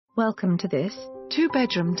Welcome to this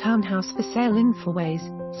 2-bedroom townhouse for sale in Fourways,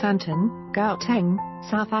 Sandton, Gauteng,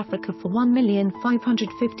 South Africa for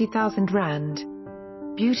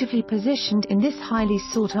R1,550,000. Beautifully positioned in this highly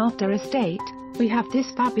sought-after estate, we have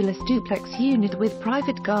this fabulous duplex unit with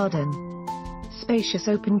private garden, spacious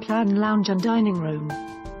open-plan lounge and dining room,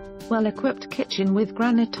 well-equipped kitchen with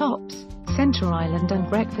granite tops, center island and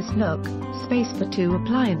breakfast nook, space for 2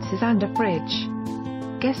 appliances and a fridge,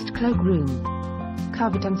 guest cloakroom,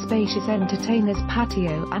 covered and spacious entertainer's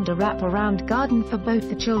patio and a wrap-around garden for both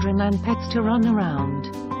the children and pets to run around,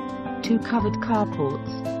 2 covered carports,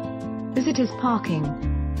 visitors parking,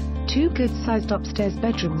 2 good-sized upstairs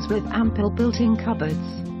bedrooms with ample built-in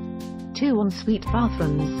cupboards, 2 ensuite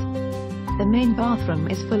bathrooms. The main bathroom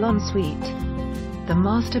is full ensuite. The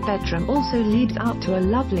master bedroom also leads out to a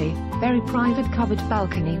lovely, very private covered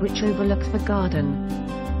balcony which overlooks the garden.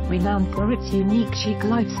 Renowned for its unique chic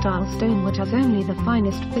lifestyle stonework has only the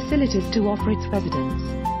finest facilities to offer its residents.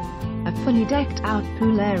 A fully decked out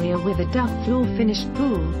pool area with a duck floor finished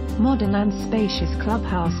pool, modern and spacious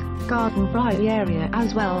clubhouse, garden variety area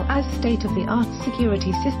as well as state-of-the-art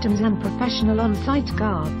security systems and professional on-site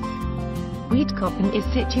guards. Wiedkoppen is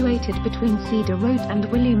situated between Cedar Road and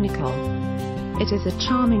William Nicol. It is a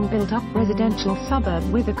charming built-up residential suburb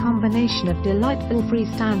with a combination of delightful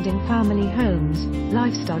freestanding family homes,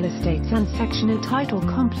 lifestyle estates and sectional title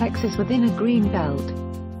complexes within a green belt.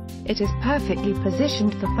 It is perfectly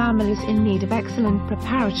positioned for families in need of excellent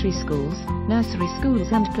preparatory schools, nursery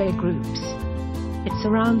schools and playgroups. It's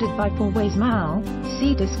surrounded by Fourways Mall,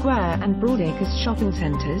 Cedar Square and Broadacres shopping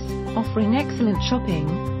centres, offering excellent shopping,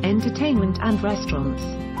 entertainment and restaurants.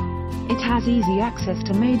 It has easy access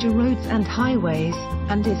to major roads and highways,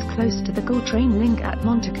 and is close to the Gauteng link at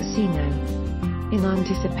Monte Casino. In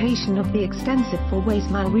anticipation of the extensive Fourways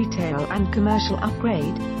Mall retail and commercial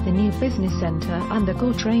upgrade, the new business centre and the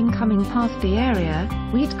Gauteng coming past the area,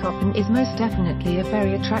 Wiedkoppen is most definitely a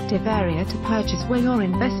very attractive area to purchase where your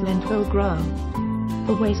investment will grow.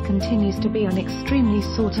 Fourways continues to be an extremely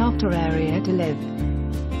sought-after area to live.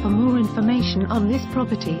 For more information on this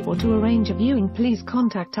property or to arrange a viewing, please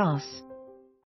contact us.